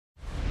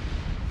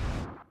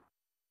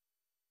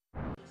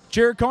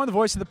Jared Cohen, the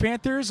voice of the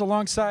Panthers,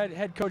 alongside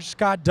head coach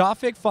Scott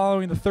Doffick,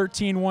 following the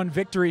 13-1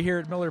 victory here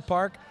at Miller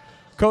Park.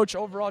 Coach,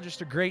 overall,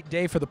 just a great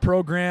day for the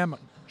program.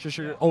 Just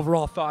your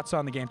overall thoughts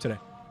on the game today.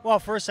 Well,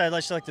 first, I'd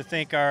just like to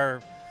thank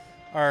our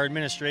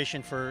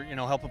administration for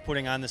helping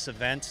putting on this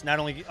event. Not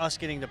only us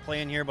getting to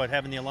play in here, but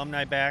having the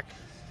alumni back.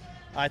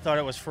 I thought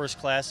it was first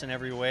class in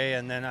every way,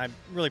 and then I'm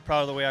really proud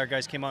of the way our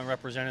guys came out and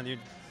represented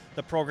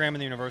the program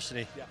and the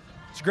university. Yeah.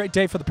 It's a great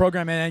day for the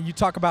program, and you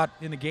talk about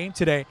in the game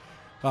today.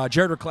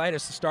 Jared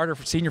Reclitus, the starter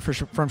for senior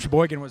from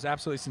Sheboygan, was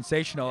absolutely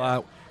sensational.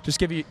 Yeah. Just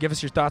give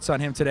us your thoughts on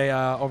him today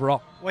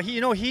overall. Well,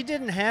 he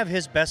didn't have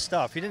his best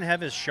stuff. He didn't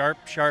have his sharp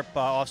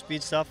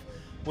off-speed stuff,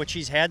 which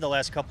he's had the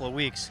last couple of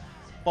weeks.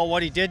 But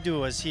what he did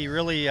do is he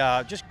really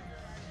just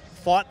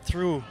fought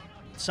through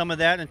some of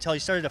that until he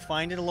started to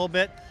find it a little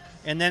bit.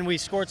 And then we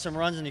scored some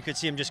runs, and you could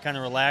see him just kind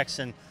of relax,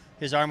 and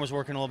his arm was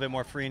working a little bit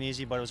more free and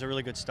easy, but it was a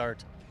really good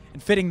start.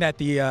 And fitting that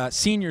the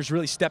seniors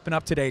really stepping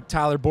up today,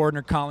 Tyler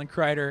Bordner, Colin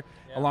Kreider,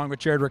 along with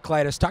Jared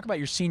Reclitus. Talk about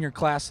your senior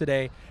class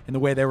today and the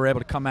way they were able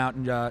to come out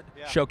and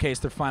showcase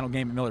their final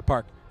game at Miller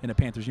Park in a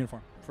Panthers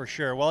uniform. For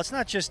sure. Well, it's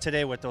not just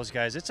today with those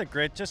guys. It's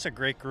just a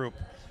great group.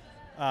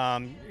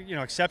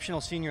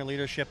 Exceptional senior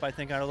leadership, I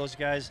think, out of those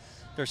guys.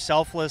 They're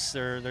selfless.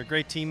 They're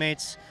great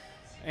teammates.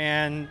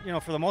 And,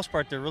 for the most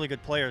part, they're really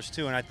good players,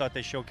 too, and I thought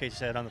they showcased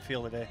that on the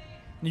field today.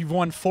 You've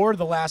won 4 of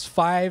the last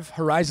 5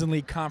 Horizon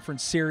League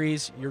Conference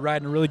series. You're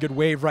riding a really good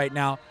wave right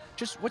now.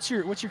 Just what's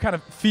your kind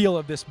of feel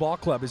of this ball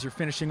club as you're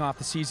finishing off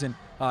the season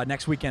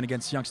next weekend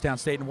against Youngstown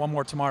State and one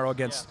more tomorrow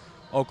against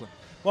Oakland?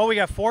 Well, we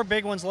got 4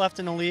 big ones left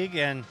in the league,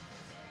 and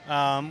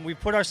we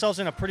put ourselves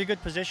in a pretty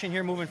good position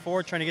here moving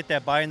forward, trying to get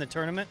that bye in the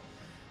tournament.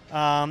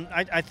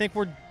 I think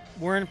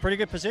we're in a pretty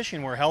good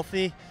position. We're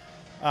healthy.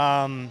 We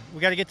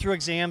got to get through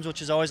exams,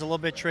 which is always a little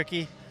bit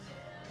tricky.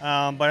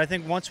 But I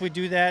think once we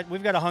do that,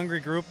 we've got a hungry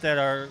group that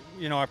are,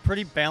 a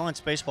pretty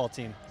balanced baseball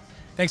team.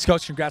 Thanks,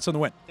 Coach. Congrats on the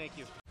win. Thank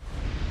you.